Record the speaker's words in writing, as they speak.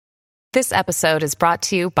This episode is brought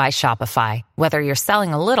to you by Shopify. Whether you're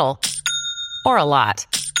selling a little or a lot,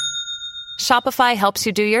 Shopify helps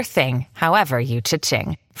you do your thing, however you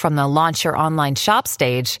cha-ching. From the launch your online shop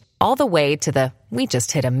stage, all the way to the we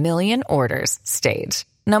just hit 1 million orders stage.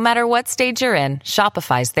 No matter what stage you're in,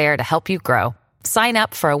 Shopify's there to help you grow. Sign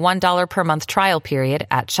up for a $1 per month trial period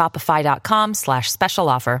at shopify.com/special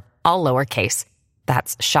offer, all lowercase.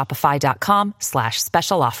 That's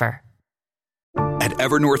shopify.com/special offer. At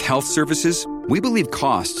Evernorth Health Services, we believe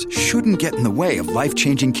costs shouldn't get in the way of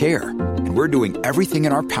life-changing care, and we're doing everything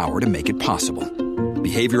in our power to make it possible.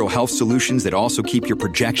 Behavioral health solutions that also keep your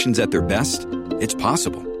projections at their best? It's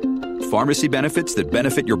possible. Pharmacy benefits that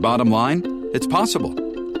benefit your bottom line? It's possible.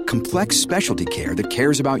 Complex specialty care that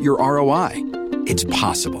cares about your ROI? It's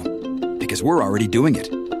possible. Because we're already doing it.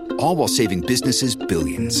 All while saving businesses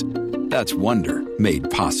billions. That's Wonder made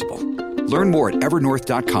possible. Learn more at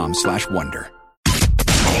evernorth.com/wonder.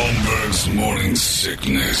 Holmberg's Morning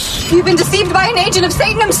Sickness. You've been deceived by an agent of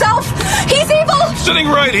Satan himself. He's evil. Sitting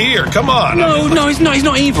right here. Come on. No, he's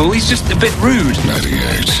not evil. He's just a bit rude.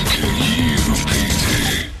 98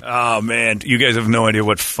 KUPD. Oh, man. You guys have no idea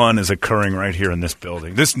what fun is occurring right here in this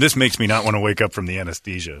building. This makes me not want to wake up from the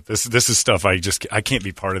anesthesia. This is stuff I can't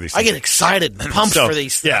be part of these things. I get excited and pumped for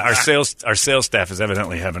these things. Yeah, our sales staff is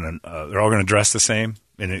evidently having they're all going to dress the same.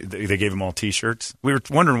 And they gave them all T-shirts. We were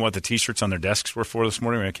wondering what the T-shirts on their desks were for this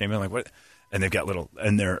morning when I came in. Like, what? And they've got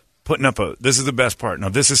and they're putting up this is the best part. Now,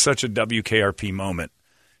 this is such a WKRP moment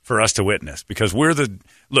for us to witness because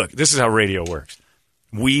look, this is how radio works.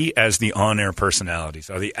 We, as the on-air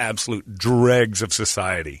personalities, are the absolute dregs of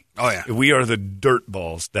society. Oh, yeah. We are the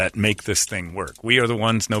dirtballs that make this thing work. We are the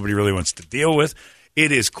ones nobody really wants to deal with.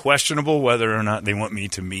 It is questionable whether or not they want me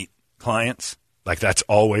to meet clients. Like, that's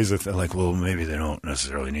always a thing. Like, well, maybe they don't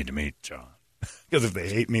necessarily need to meet John. Because if they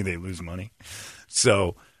hate me, they lose money.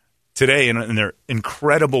 So today, in their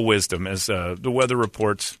incredible wisdom, as the weather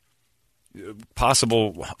reports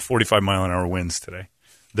possible 45-mile-an-hour winds today,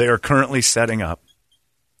 they are currently setting up,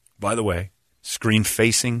 by the way, screen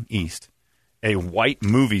facing east, a white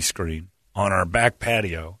movie screen on our back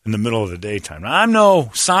patio in the middle of the daytime. Now, I'm no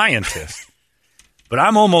scientist, but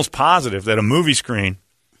I'm almost positive that a movie screen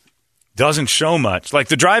doesn't show much. Like,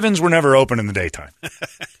 the drive-ins were never open in the daytime.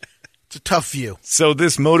 It's a tough view. So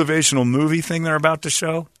this motivational movie thing they're about to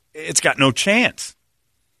show, it's got no chance.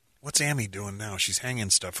 What's Amy doing now? She's hanging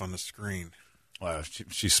stuff on the screen. Well,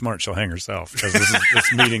 she's smart. She'll hang herself. Because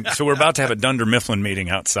this meeting. So we're about to have a Dunder Mifflin meeting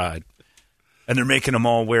outside. And they're making them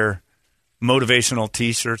all wear motivational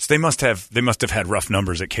T-shirts. They must have had rough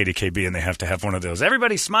numbers at KDKB, and they have to have one of those.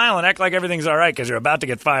 Everybody smile and act like everything's all right because you're about to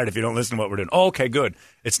get fired if you don't listen to what we're doing. Oh, okay, good.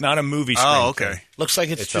 It's not a movie screen. Oh, okay. Thing. Looks like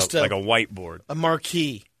it's just like a whiteboard. A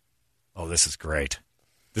marquee. Oh, this is great.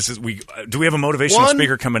 Do we have a motivational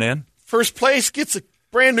speaker coming in? First place gets a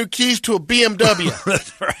brand new keys to a BMW.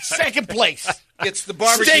 That's right. Second place It's the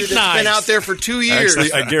barbecue that's been out there for 2 years.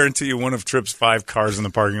 Actually, I guarantee you one of Tripp's 5 cars in the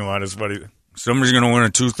parking lot is what somebody's going to win a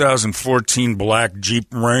 2014 black Jeep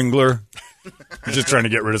Wrangler. He's just trying to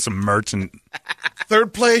get rid of some merch. And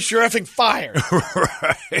third place, you're effing fired.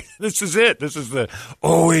 Right. This is it. This is the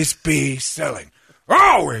always be selling.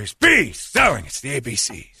 Always be selling. It's the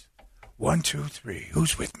ABCs. 1, 2, 3.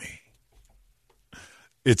 Who's with me?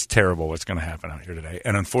 It's terrible what's going to happen out here today.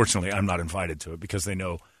 And unfortunately, I'm not invited to it because they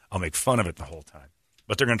know I'll make fun of it the whole time.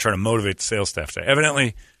 But they're going to try to motivate the sales staff today.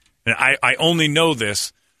 Evidently, and I only know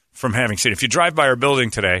this from having seen it. If you drive by our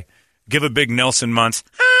building today, give a big Nelson Muntz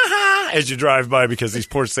as you drive by because these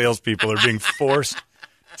poor salespeople are being forced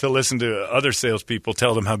to listen to other salespeople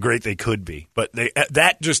tell them how great they could be. But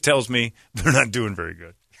that just tells me they're not doing very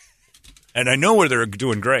good. And I know where they're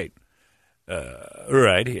doing great.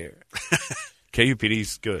 Right here.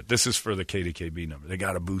 KUPD's good. This is for the KDKB number. They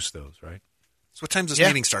got to boost those, right? So what time does this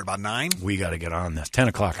meeting start? About 9? We got to get on this. 10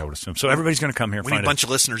 o'clock, I would assume. So everybody's going to come here. We need a bunch of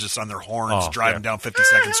listeners just on their horns driving down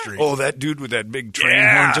 52nd Street. Oh, that dude with that big train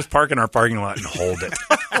horn. Just park in our parking lot and hold it.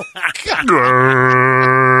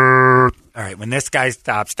 All right, when this guy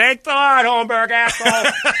stops, take the lot, Holmberg,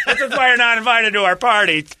 asshole. This is why you're not invited to our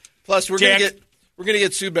party. Plus, we're going to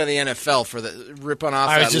get sued by the NFL for the ripping off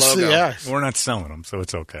that logo. Yeah. We're not selling them, so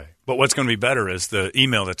it's okay. But what's going to be better is the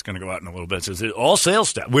email that's going to go out in a little bit. Says all sales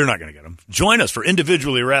staff. We're not going to get them. Join us for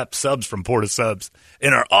individually wrapped subs from Porta Subs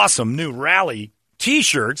in our awesome new Rally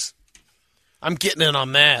T-shirts. I'm getting in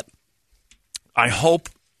on that. I hope.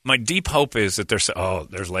 My deep hope is that there's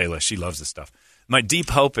Layla. She loves this stuff. My deep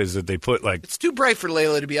hope is that they put It's too bright for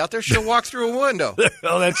Layla to be out there. She'll walk through a window.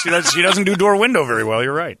 She doesn't do door window very well.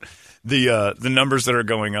 You're right. The numbers that are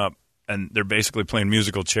going up, and they're basically playing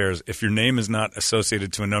musical chairs. If your name is not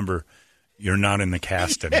associated to a number, you're not in the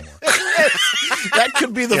cast anymore. That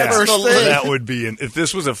could be the first thing. That would be, if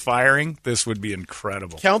this was a firing, this would be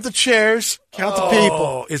incredible. Count the chairs, count the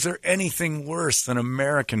people. Is there anything worse than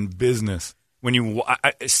American business? When you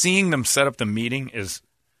seeing them set up the meeting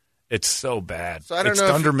it's so bad. So I don't it's know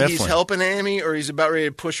Dunder if he's Mifflin. helping Amy or he's about ready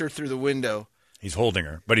to push her through the window. He's holding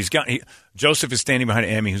her, but Joseph is standing behind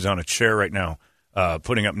Amy, who's on a chair right now,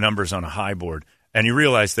 putting up numbers on a high board. And you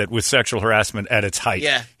realize that with sexual harassment at its height,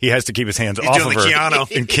 he has to keep his hands off of her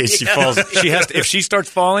Keanu. in case she falls. If she starts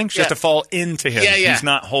falling, she has to fall into him. Yeah. He's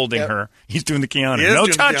not holding her. He's doing the Keanu. He is No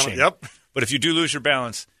doing touching. Keanu. Yep. But if you do lose your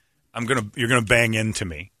balance, you're gonna bang into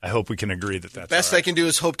me. I hope we can agree that's Best all right. I can do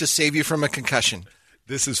is hope to save you from a concussion.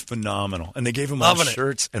 This is phenomenal, and they gave him all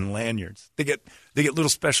shirts and lanyards. They get little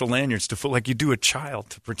special lanyards to feel like you do a child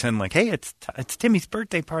to pretend like, hey, it's Timmy's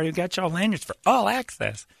birthday party. We got y'all lanyards for all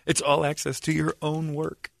access. It's all access to your own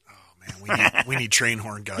work. Man, we need train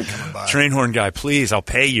horn guy coming by. Train horn guy, please, I'll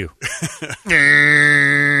pay you.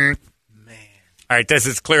 Man. All right, this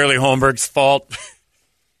is clearly Holmberg's fault.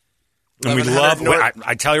 And we love.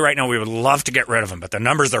 I tell you right now, we would love to get rid of him, but the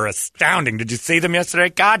numbers are astounding. Did you see them yesterday?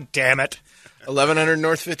 God damn it! 1100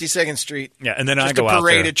 North 52nd Street. Yeah, and then Just I go a out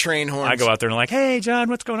parade there. of train horns. I go out there and like, hey, John,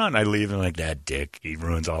 what's going on? And I leave and I'm like, that dick, he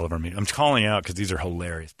ruins all of our meetings. I'm calling out because these are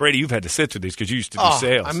hilarious. Brady, you've had to sit through these because you used to do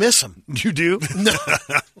sales. I miss him. You do? No.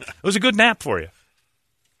 It was a good nap for you.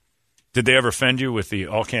 Did they ever offend you with the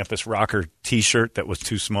all-campus rocker T-shirt that was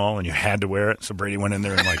too small and you had to wear it? So Brady went in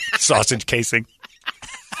there in like sausage casing.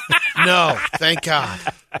 No, thank God.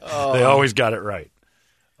 They always got it right.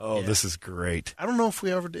 Oh, this is great. I don't know if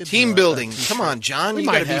we ever did. Team building. Come on, John. You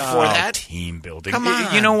got to be for that. Team building. Come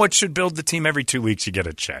on. You know what should build the team? Every 2 weeks you get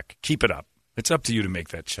a check. Keep it up. It's up to you to make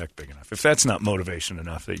that check big enough. If that's not motivation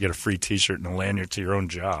enough, that you get a free T-shirt and a lanyard to your own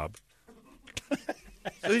job. Who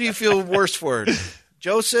do you feel worse for?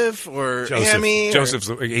 Joseph or Amy? Joseph's.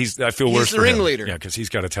 I feel worse the for him. ringleader. Yeah, because he's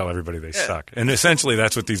got to tell everybody they suck. And essentially,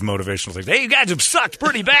 that's what these motivational things. Hey, you guys have sucked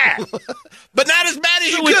pretty bad, but not as bad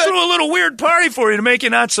as you we could. threw a little weird party for you to make you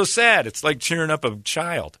not so sad. It's like cheering up a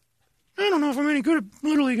child. I don't know if I'm any good at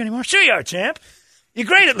Little League anymore. Sure you are, champ. You're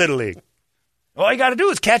great at Little League. All you got to do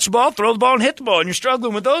is catch the ball, throw the ball, and hit the ball, and you're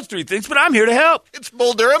struggling with those three things, but I'm here to help. It's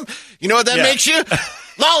Bull Durham. You know what that makes you?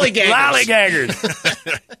 Lollygaggers.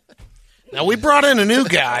 Lollygaggers. Now, we brought in a new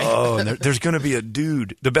guy. Oh, and there's going to be a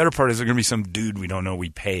dude. The better part is there's going to be some dude we don't know we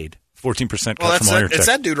paid. 14% cut from all your checks. It's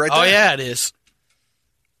that dude right there. Oh, yeah, it is.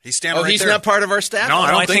 He's standing right he's there. not part of our staff? No,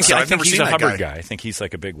 I don't think so. I I've think never he's seen a that Hubbard guy. guy. I think he's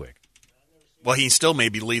like a bigwig. Well, he still may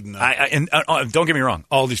be leading them. And don't get me wrong.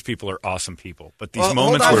 All these people are awesome people. But these Well,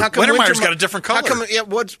 moments hold on. where How come Wintermeyer's got a different color. How come? Yeah.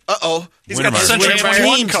 What's? He's got the Wintermeyer- Century Wintermeyer-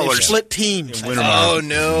 21 Teams, colors. they've split teams. Wintermeyer Oh,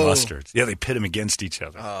 no. mustards. Yeah, they pit them against each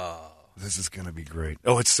other. This is going to be great.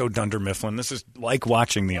 Oh, it's so Dunder Mifflin. This is like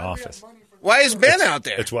watching The Office. Why is Ben out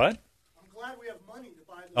there? It's what?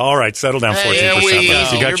 All right, settle down 14%. There we You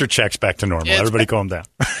go. got your checks back to normal. Everybody calm down.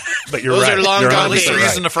 But you're Those right. are long You're gone At least they're 100%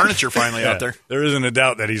 using the furniture finally out there. There isn't a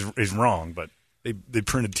doubt that he's wrong, but they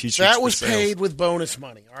printed T-shirts. That was for sales. paid with bonus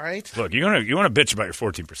money, all right? Look, you want to bitch about your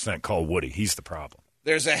 14%? Call Woody. He's the problem.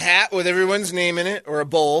 There's a hat with everyone's name in it, or a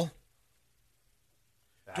bowl.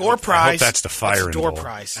 Door prize. I hope that's the fire That's a door bowl.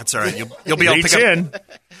 prize. That's all right. You'll be able to Reach pick up. in,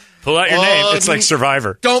 pull out your name. It's like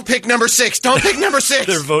Survivor. Don't pick number 6. Don't pick number 6.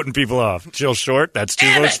 They're voting people off. Jill Short. That's 2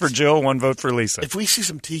 Damn votes it. for Jill, 1 vote for Lisa. If we see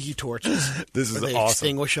some tiki torches, This is where they awesome.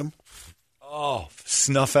 extinguish them. Oh,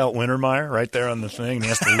 snuff out Wintermeyer right there on the thing. He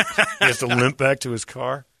has to limp back to his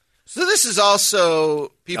car. So this is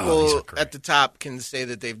also these people are great. at the top can say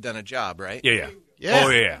that they've done a job, right? Yeah. Yeah. Oh,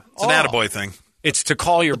 yeah. It's an attaboy thing. It's to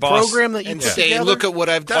call your boss. Program that you And put say, together. look at what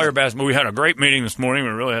I've Call your done. boss. We had a great meeting this morning. We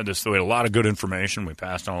really had this. We had a lot of good information. We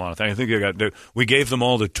passed on a lot of things. I think we gave them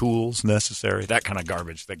all the tools necessary. That kind of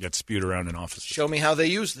garbage that gets spewed around in offices. Show me how they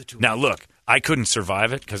use the tool. Now, look, I couldn't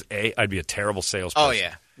survive it because A, I'd be a terrible salesperson. Oh,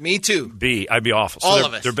 yeah. Me too. B, I'd be awful. So All they're,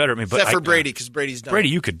 of us. They're better at me. But Except for Brady, because Brady's done Brady,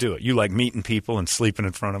 it. you could do it. You like meeting people and sleeping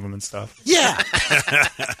in front of them and stuff. Yeah.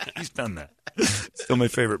 He's done that. Still my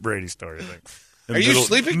favorite Brady story, I think. Are you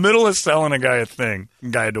sleeping? Middle of selling a guy a thing.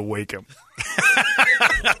 Guy had to wake him.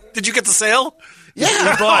 Did you get the sale?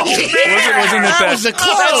 Yeah. But wasn't it That was the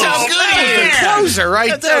close. That sounds good. That was the closer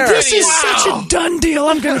right there. This is such a done deal.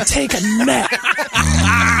 I'm going to take a nap.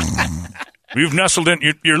 You've nestled in.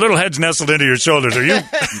 Your little head's nestled into your shoulders. Are you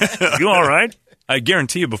all right? I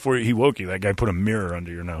guarantee you, before he woke you, that guy put a mirror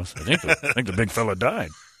under your nose. I think the big fella died.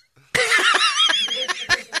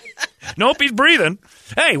 Nope, he's breathing.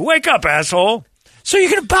 Hey, wake up, asshole. So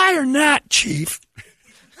you're going to buy or not, Chief?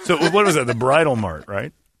 So what was that? The Bridal Mart,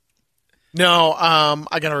 right? No,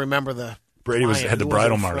 I got to remember the Brady client. had the Who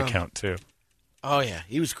Bridal it Mart from? account, too. Oh, yeah.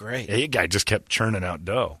 He was great. Yeah, that guy just kept churning out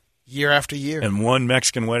dough. Year after year. And one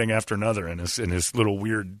Mexican wedding after another in his little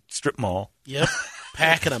weird strip mall. Yep.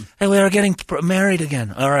 Packing them. Hey, we are getting married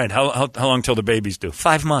again. All right. How long till the baby's due?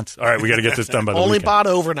 5 months. All right, we got to get this done by the Only weekend. bought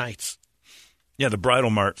overnights. Yeah, the bridal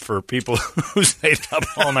mart for people who stayed up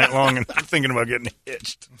all night long and thinking about getting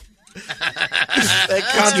hitched. That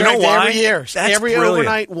contract You know why? every year. That's every brilliant.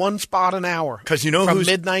 overnight, one spot an hour. 'Cause you know from who's-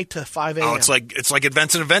 midnight to 5 a.m. Oh, it's like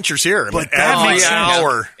Advents and Adventures here. But that every makes sense.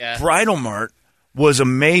 hour. Yeah. Bridal Mart was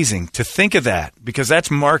amazing to think of that because that's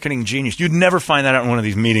marketing genius. You'd never find that out in one of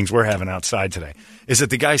these meetings we're having outside today. Is that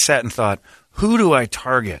the guy sat and thought, who do I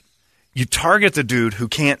target? You target the dude who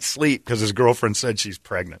can't sleep because his girlfriend said she's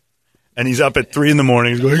pregnant. And he's up at 3 a.m.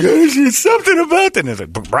 He's going, there's something about that. And he's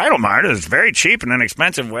like, Bridal Mart is a very cheap and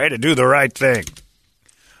inexpensive way to do the right thing.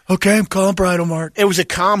 Okay, I'm calling Bridal Mart. It was a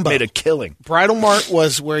combo. Made a killing. Bridal Mart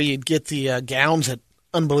was where you'd get the gowns at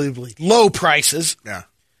unbelievably low prices. Yeah.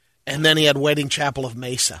 And then he had Wedding Chapel of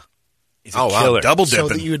Mesa. He's a Oh, wow. killer. Double So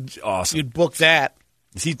dipping. that Awesome. you'd book that.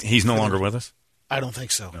 He's no longer with us? I don't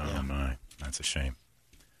think so. Oh, Yeah. my. That's a shame.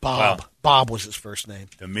 Bob. Wow. Bob was his first name.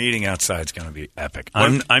 The meeting outside's going to be epic.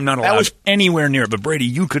 I'm not That allowed was- anywhere near it, but Brady,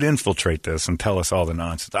 you could infiltrate this and tell us all the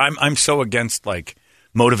nonsense. I'm so against like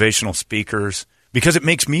motivational speakers because it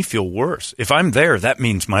makes me feel worse. If I'm there, that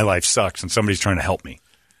means my life sucks and somebody's trying to help me.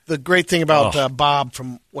 The great thing about Bob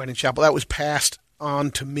from Wedding Chapel, that was passed on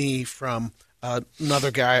to me from another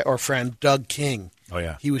guy or friend, Doug King. Oh,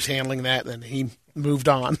 yeah. He was handling that, and he moved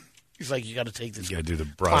on. He's like, you got to take this You got to do the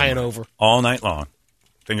bridal client mart over. all night long.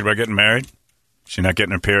 Thinking about getting married? She's not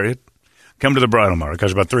getting her period? Come to the bridal mart. It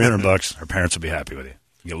costs about $300. Her parents will be happy with you.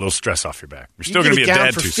 You get a little stress off your back. You're still going to be a gown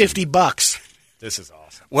dad for too soon. $50. This is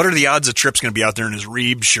awesome. What are the odds that Tripp's going to be out there in his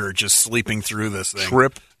Reeb shirt just sleeping through this thing?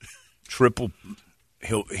 Triple.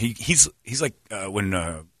 He's like when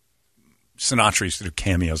Sinatra used to do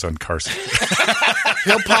cameos on Carson.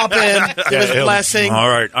 He'll pop in, give his blessing. All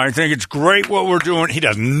right, I think it's great what we're doing. He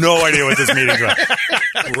has no idea what this meeting's about.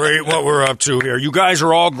 Great what we're up to here. You guys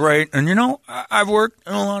are all great, and you know I've worked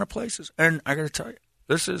in a lot of places, and I got to tell you,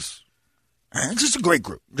 this is a great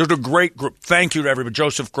group. Just a great group. Thank you to everybody.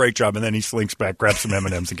 Joseph, great job. And then he slinks back, grabs some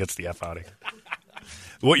M&Ms, and gets the F out of here.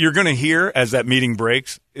 What you're going to hear as that meeting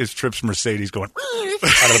breaks is Tripp's Mercedes going out of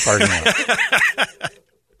the parking lot.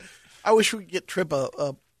 I wish we could get Tripp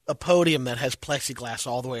a podium that has plexiglass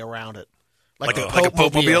all the way around it. Like a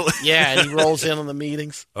Pope-mobile. Pope-mobile? Yeah, and he rolls in on the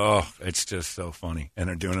meetings. Oh, it's just so funny. And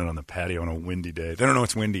they're doing it on the patio on a windy day. They don't know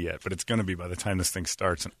it's windy yet, but it's going to be by the time this thing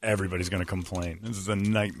starts, and everybody's going to complain. This is a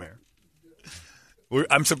nightmare.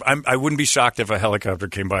 I wouldn't be shocked if a helicopter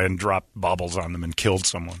came by and dropped baubles on them and killed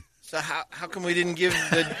someone. So how come we didn't give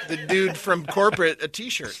the dude from corporate a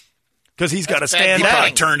T-shirt? Because he's got to That's bad stand He planning. probably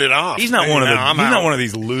back. turned it off. He's not one of the. I'm He's out. not one of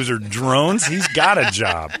these loser drones. He's got a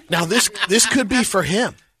job. Now, this could be for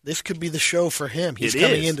him. This could be the show for him. He's It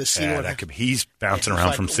coming is. in to see Yeah, what that could. He's bouncing He's around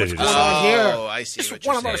like, from city to what's city. going on here? Oh, I see This what is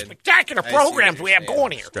you're one of our saying. spectacular I see what programs you're we have saying.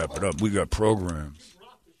 going here. Step it up. We got programs.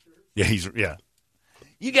 Yeah.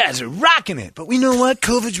 You guys are rocking it, but we know what?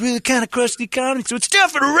 COVID's really kind of crushed the economy, so it's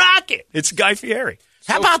tougher to rock it. It's Guy Fieri.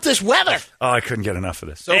 How about this weather? Oh, I couldn't get enough of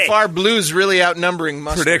this. So far, Blue's really outnumbering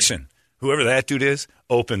Mustard. Prediction. Whoever that dude is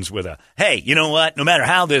opens with a, hey, you know what? No matter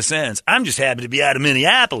how this ends, I'm just happy to be out of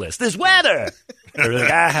Minneapolis. This weather. They're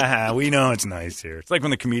like, we know it's nice here. It's like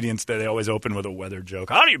when the comedians, they always open with a weather joke.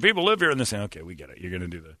 How do you people live here? And they say, okay, we get it. You're going to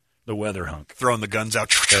do the weather hunk. Throwing the guns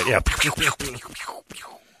out. Yeah.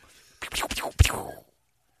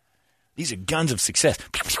 These are guns of success.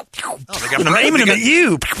 And I'm aiming them at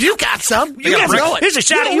you. You got some. You got got know it. Here's a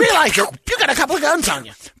shot You at don't you. realize it. You got a couple of guns on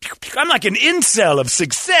you. I'm like an incel of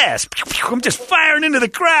success. I'm just firing into the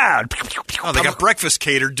crowd. Oh, they got breakfast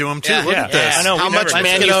catered to them, too. Yeah, Look yeah. at this. I know. How we much never-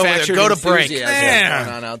 Let's get over there. manufactured Go to break. enthusiasm Man.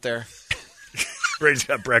 going on out there? Brady's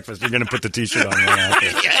got breakfast. You're going to put the T-shirt on right out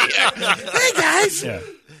there. Hey, guys. Yeah.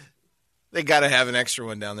 They got to have an extra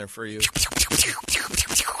one down there for you.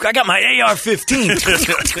 I got my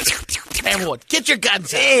AR-15. Everyone, get your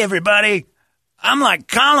guns out. Hey, everybody. I'm like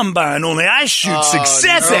Columbine, only I shoot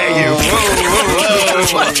success at you.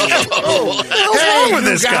 What's wrong with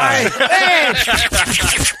this guy?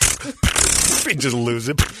 He just lose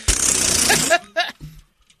it.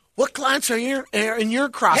 What clients are in your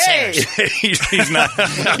crosshairs? He's not.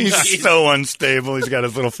 He's so unstable. He's got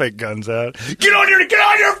his little fake guns out. Get on your knees!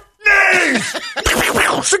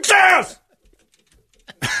 Success!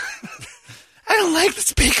 I don't like the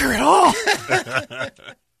speaker at all.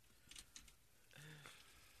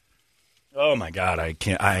 Oh my God! I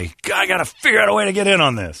can't. I got to figure out a way to get in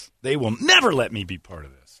on this. They will never let me be part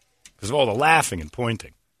of this because of all the laughing and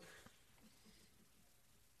pointing.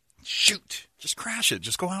 Shoot! Just crash it.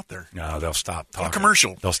 Just go out there. No, they'll stop talking. A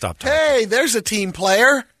commercial. They'll stop talking. Hey, there's a team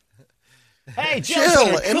player. Hey,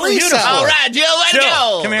 Jill and Lisa. All right, Jill, way to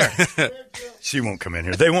go. Come here. She won't come in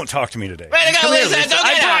here. They won't talk to me today. Way to go, Lisa. Go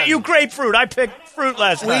I get brought her. you grapefruit. I picked fruit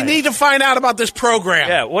last We night. need to find out about this program.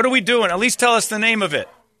 Yeah, what are we doing? At least tell us the name of it.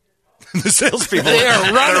 The salespeople. They're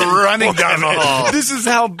running down the hall. This is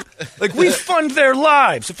how, we fund their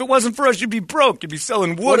lives. If it wasn't for us, you'd be broke. You'd be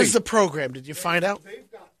selling wood. What is the program? Did you find out?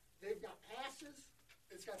 They've got passes.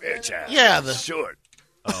 It's got Bitch ass. Yeah, Short.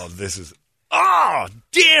 Oh, this is... Oh,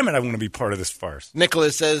 damn it. I want to be part of this farce.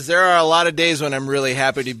 Nicholas says, there are a lot of days when I'm really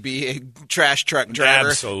happy to be a trash truck driver.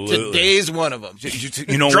 Absolutely. Today's one of them.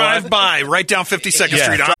 You know Drive what? by right down 52nd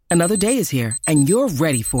Street. Another day is here, and you're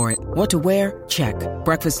ready for it. What to wear? Check.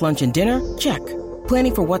 Breakfast, lunch, and dinner? Check.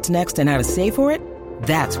 Planning for what's next and how to save for it?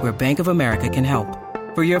 That's where Bank of America can help.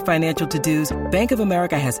 For your financial to-dos, Bank of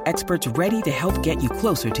America has experts ready to help get you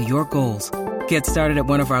closer to your goals. Get started at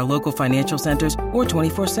one of our local financial centers or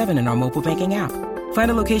 24/7 in our mobile banking app. Find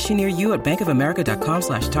a location near you at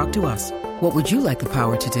bankofamerica.com/talktous. What would you like the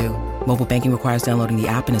power to do? Mobile banking requires downloading the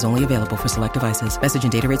app and is only available for select devices. Message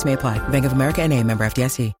and data rates may apply. Bank of America N.A., member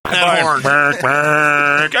FDIC.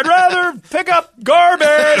 I'd rather pick up garbage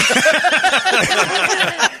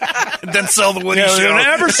Then sell the Woody Yeah, show.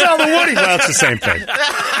 never sell the Woody. Well, it's the same thing.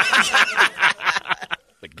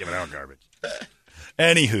 Like giving out garbage.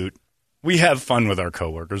 Anywho, we have fun with our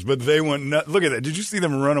coworkers, but they want look at that. Did you see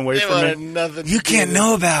them run away They from wanted me? nothing You to can't do.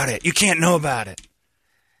 know about it. You can't know about it.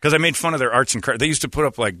 Because I made fun of their arts and crafts. They used to put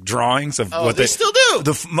up drawings of what they still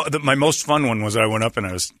do. My most fun one was I went up and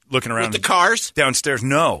I was looking around With the cars? downstairs.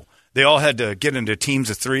 No, they all had to get into teams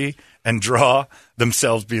of 3 and draw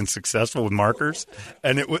themselves being successful with markers.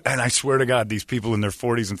 And I swear to God, these people in their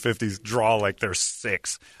 40s and 50s draw like they're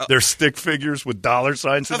 6. They're stick figures with dollar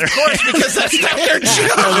signs in their Of course, because that's not their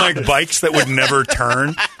job. and like bikes that would never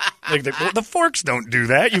turn. Like the forks don't do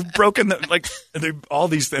that. You've broken all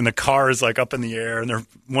these, and the car is up in the air, and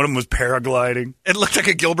one of them was paragliding. It looked like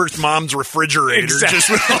a Gilbert's mom's refrigerator, Exactly. just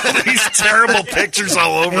with all these terrible pictures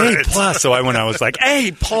all over A it. plus. So I was like,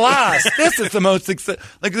 A plus. This is the most success.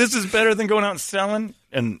 This is better than going out and selling.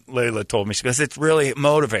 And Layla told me, she goes, it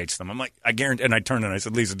motivates them. I'm like, I guarantee. And I turned and I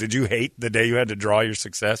said, Lisa, did you hate the day you had to draw your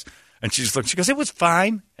success? And she just looked. She goes, it was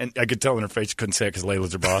fine. And I could tell in her face she couldn't say it because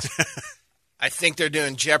Layla's her boss. I think they're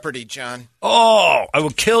doing Jeopardy, John. Oh, I will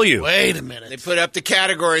kill you. Wait a minute. They put up the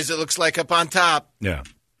categories, it looks like, up on top. Yeah.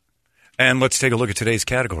 And let's take a look at today's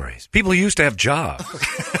categories. People who used to have jobs.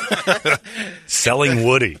 Selling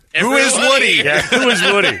Woody. Who is Woody? Yeah, who is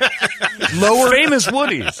Woody? Famous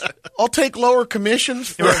Woodies. I'll take lower commissions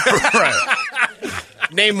for Right.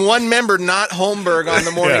 Name one member not Holmberg on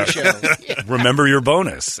the morning show. Remember your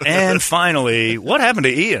bonus. And finally, what happened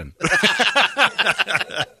to Ian?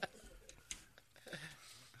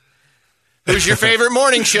 Who's your favorite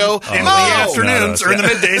morning show? In Mo! the afternoons or in the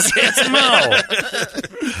middays. It's Mo.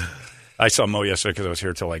 I saw Mo yesterday because I was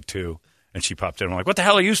here till 2. And she popped in. I'm like, what the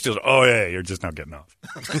hell are you still? Oh, yeah, you're just now getting off.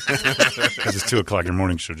 Because it's 2 o'clock. Your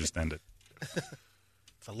morning show just ended.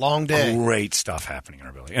 It's a long day. Great stuff happening in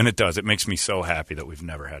our building. And it does. It makes me so happy that we've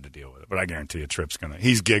never had to deal with it. But I guarantee you Tripp's going to.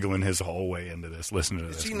 He's giggling his whole way into this. Listen to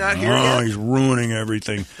this. Is he not here yet? He's ruining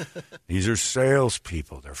everything. These are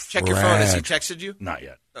salespeople. They're Check your phone. Has he frag. texted you? Not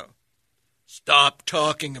yet. Stop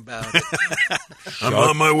talking about it. I'm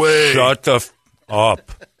on my way. Shut the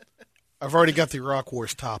up. I've already got the Rock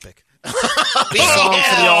Wars topic. Song Song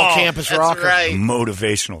for the all-campus That's rocker. right.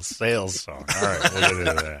 Motivational sales song. All right, we'll get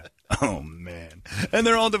into that. Oh, man. And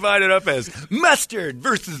they're all divided up as mustard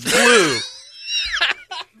versus blue.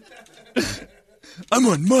 I'm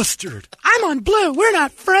on mustard. I'm on blue. We're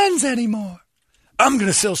not friends anymore. I'm going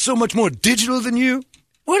to sell so much more digital than you.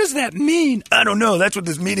 What does that mean? I don't know. That's what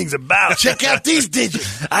this meeting's about. Check out these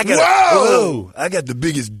digits. I got I got the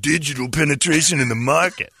biggest digital penetration in the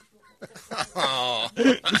market. All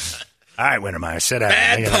right, Wintermeyer, sit down.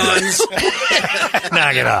 Bad puns.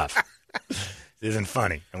 Knock it off. This isn't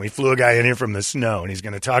funny. And we flew a guy in here from the snow, and he's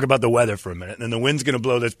going to talk about the weather for a minute, and then the wind's going to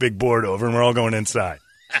blow this big board over, and we're all going inside.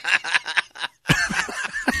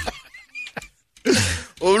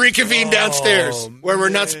 We'll reconvene downstairs where we're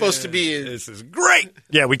not supposed to be. This is great.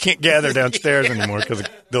 Yeah, we can't gather downstairs anymore because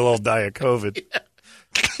they'll all die of COVID.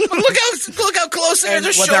 Look how close they are. They're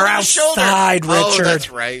Well, shoulder they're to shoulder. outside, Oh, Richard.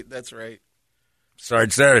 that's right. That's right.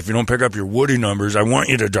 Besides that, if you don't pick up your Woody numbers, I want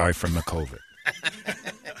you to die from the COVID.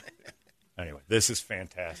 Anyway, this is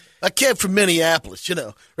fantastic. A kid from Minneapolis,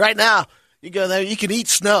 right now, you go there, you can eat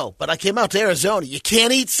snow, but I came out to Arizona. You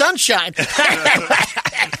can't eat sunshine.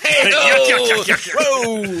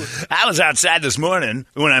 I was outside this morning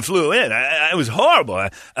when I flew in. I was horrible.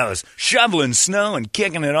 I was shoveling snow and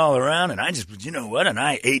kicking it all around, and I just, you know what? And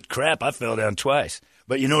I ate crap. I fell down twice.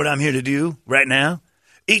 But you know what I'm here to do right now?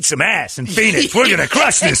 Eat some ass in Phoenix. We're going to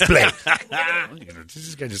crush this place.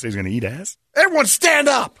 This guy just says he's going to eat ass? Everyone stand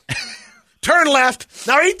up. Turn left.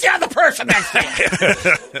 Now eat the other person next to you.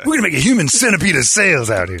 We're going to make a human centipede of sales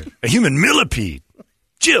out here. A human millipede.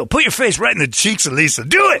 Jill, put your face right in the cheeks of Lisa.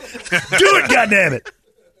 Do it. Do it, goddammit.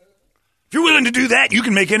 If you're willing to do that, you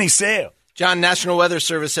can make any sale. John, National Weather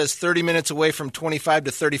Service says 30 minutes away from 25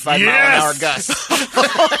 to 35 mile-an-hour gusts.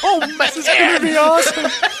 Oh, man. This is going to be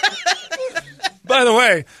awesome. By the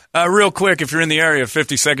way, real quick, if you're in the area of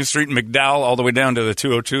 52nd Street and McDowell all the way down to the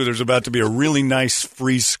 202, there's about to be a really nice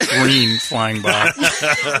free screen flying by.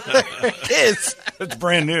 It is. It's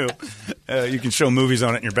brand new. You can show movies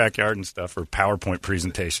on it in your backyard and stuff, or PowerPoint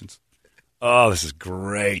presentations. Oh, this is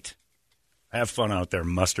great. Have fun out there,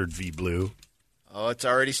 Mustard v. Blue. Oh, it's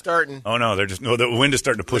already starting. Oh, no, the wind is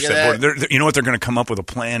starting to push that board. You know what? They're going to come up with a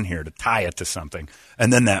plan here to tie it to something.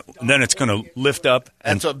 And then it's going to lift up.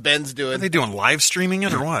 That's what Ben's doing. Are they doing live streaming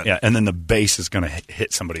it or what? Yeah, and then the base is going to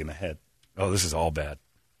hit somebody in the head. Oh, this is all bad.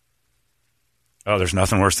 Oh, there's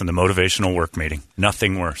nothing worse than the motivational work meeting.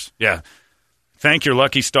 Nothing worse. Yeah. Thank your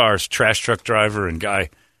lucky stars, trash truck driver and guy.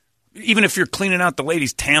 Even if you're cleaning out the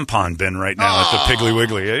ladies' tampon bin right now at the Piggly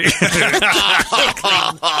Wiggly.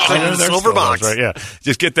 Silver box. Right, yeah.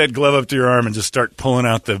 Just get that glove up to your arm and just start pulling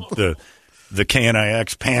out the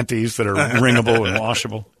KNIX panties that are wringable and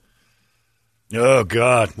washable. Oh,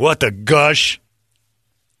 God. What the gush.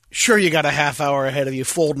 Sure, you got a half hour ahead of you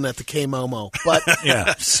folding at the K-Momo, but...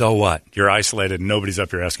 Yeah, so what? You're isolated and nobody's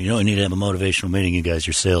up here asking, you only need to have a motivational meeting, you guys.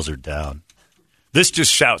 Your sales are down. This just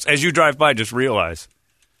shouts. As you drive by, just realize...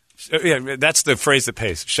 Yeah, that's the phrase that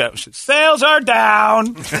pays. Sales are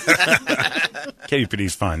down.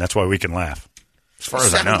 KUPD's fine. That's why we can laugh. As far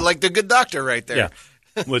as I know. Like the good doctor right there. Yeah.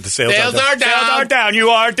 With the sales are down. Sales are down. You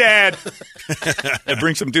are dead.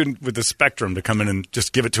 Bring some dude with the Spectrum to come in and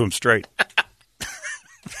just give it to him straight.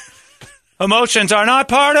 Emotions are not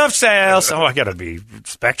part of sales. Oh, I got to be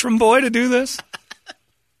Spectrum boy to do this?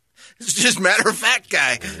 It's just matter-of-fact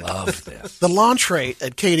guy. I love this. The launch rate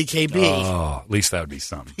at KDKB. Oh, at least that would be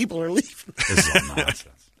something. People are leaving. This is all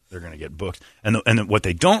nonsense. They're going to get booked. And what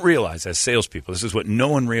they don't realize as salespeople, this is what no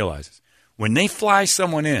one realizes. When they fly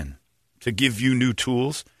someone in to give you new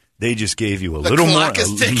tools, they just gave you a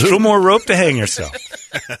little more rope to hang yourself.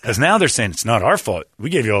 Because now they're saying it's not our fault. We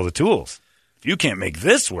gave you all the tools. If you can't make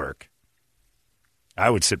this work, I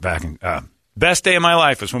would sit back and best day of my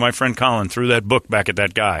life is when my friend Colin threw that book back at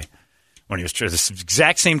that guy. When he was this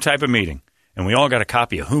exact same type of meeting, and we all got a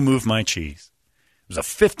copy of Who Moved My Cheese. It was the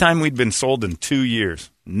fifth time we'd been sold in 2 years.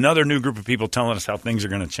 Another new group of people telling us how things are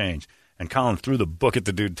going to change. And Colin threw the book at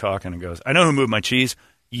the dude talking and goes, I know who moved my cheese.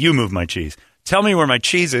 You moved my cheese. Tell me where my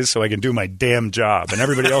cheese is so I can do my damn job. And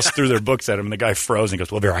everybody else threw their books at him, and the guy froze and he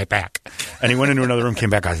goes, we'll be right back. And he went into another room, came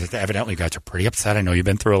back. I said, evidently you guys are pretty upset. I know you've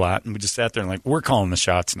been through a lot. And we just sat there and like, we're calling the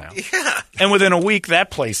shots now. Yeah. And within a week,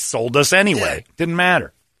 that place sold us anyway. Yeah. Didn't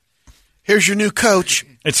matter. Here's your new coach.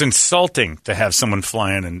 It's insulting to have someone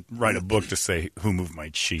fly in and write a book to say, who moved my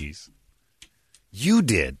cheese? You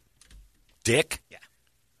did, dick. Yeah.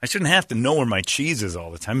 I shouldn't have to know where my cheese is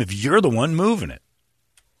all the time if you're the one moving it.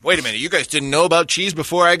 Wait a minute. You guys didn't know about cheese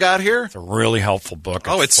before I got here? It's a really helpful book.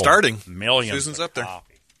 It's starting. Millions. Susan's up there.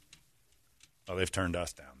 Oh, they've turned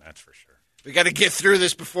us down. That's for sure. We got to get through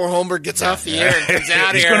this before Holmberg gets off the air and comes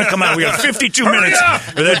out He's here. He's going to come out. We got 52 minutes.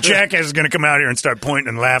 Or that jackass is going to come out here and start pointing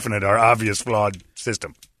and laughing at our obvious flawed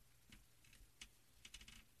system.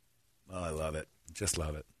 Oh, I love it. Just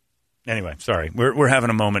love it. Anyway, sorry. We're having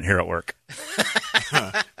a moment here at work.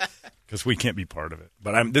 Because we can't be part of it.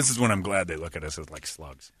 But this is when I'm glad they look at us as like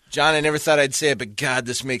slugs. John, I never thought I'd say it, but God,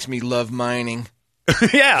 this makes me love mining.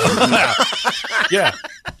 Yeah. Yeah.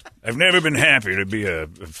 I've never been happier to be a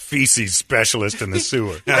feces specialist in the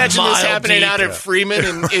sewer. Imagine this happening out at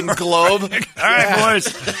Freeman in Globe. All right, boys.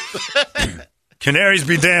 Canaries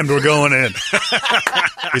be damned, we're going in.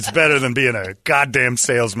 It's better than being a goddamn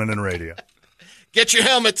salesman in radio. Get your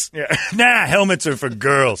helmets. Yeah. Nah, helmets are for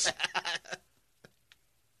girls.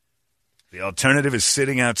 The alternative is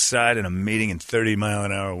sitting outside in a meeting in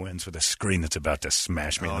 30-mile-an-hour winds with a screen that's about to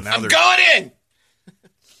smash me. I'm going in.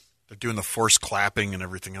 They're doing the forced clapping and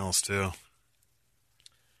everything else, too.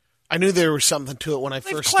 I knew there was something to it when I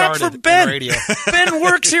first clapped started for Ben. in radio. Ben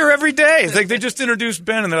works here every day. It's like they just introduced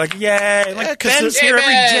Ben, and they're like, yay. Like, Ben's here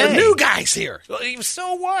every day. The new guy's here.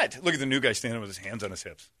 So what? Look at the new guy standing with his hands on his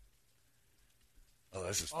hips. Oh,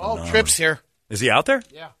 this is phenomenal. Tripp's here. Is he out there?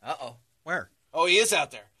 Yeah. Uh-oh. Where? Oh, he is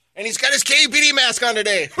out there. And he's got his KBD mask on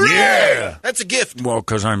today. Yeah. That's a gift. Well,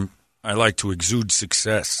 because I like to exude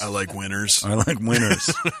success. I like winners. I like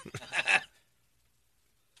winners.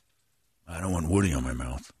 I don't want Woody on my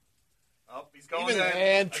mouth. Oh, he's going in.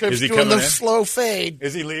 And Tripp's doing the in? slow fade.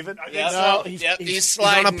 Is he leaving? No, he's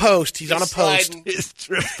sliding. He's on a post. He's on a post. Is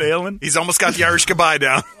Tripp failing? He's almost got the Irish goodbye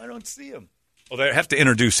down. I don't see him. Well, they have to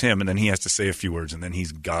introduce him, and then he has to say a few words, and then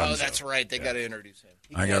he's gone. Oh, that's right. They got to introduce him.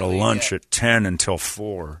 I got a lunch at 10 until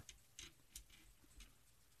 4.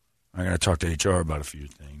 I got to talk to HR about a few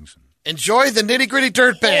things. Enjoy the nitty-gritty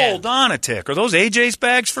dirt bag. Hold on a tick. Are those AJ's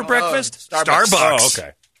bags for breakfast? Starbucks. Oh,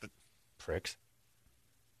 okay. Pricks.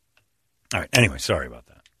 All right. Anyway, sorry about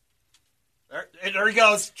that. There he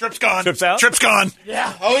goes. Tripp's gone. Tripp's out? Tripp's gone.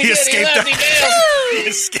 Yeah. Oh, he escaped. He He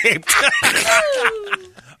escaped.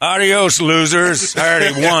 Adios, losers. I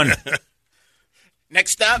already won.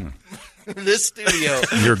 Next up, this studio.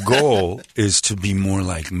 Your goal is to be more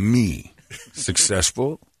like me.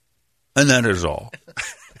 Successful. And that is all.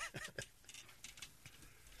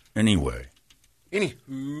 Anyway.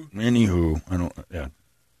 Anywho. I don't, yeah.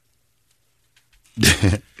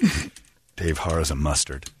 Dave Harr's a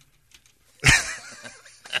mustard.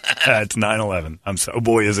 It's 9/11. I'm so. Oh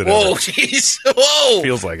boy, is it Whoa, ever. jeez. Whoa.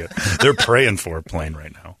 Feels like it. They're praying for a plane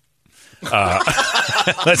right now.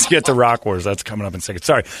 Let's get to Rock Wars. That's coming up in a second.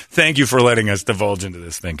 Sorry. Thank you for letting us divulge into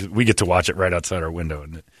this thing, 'cause we get to watch it right outside our window,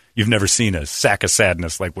 and you've never seen a sack of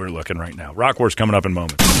sadness like we're looking right now. Rock Wars coming up in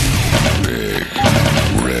moments.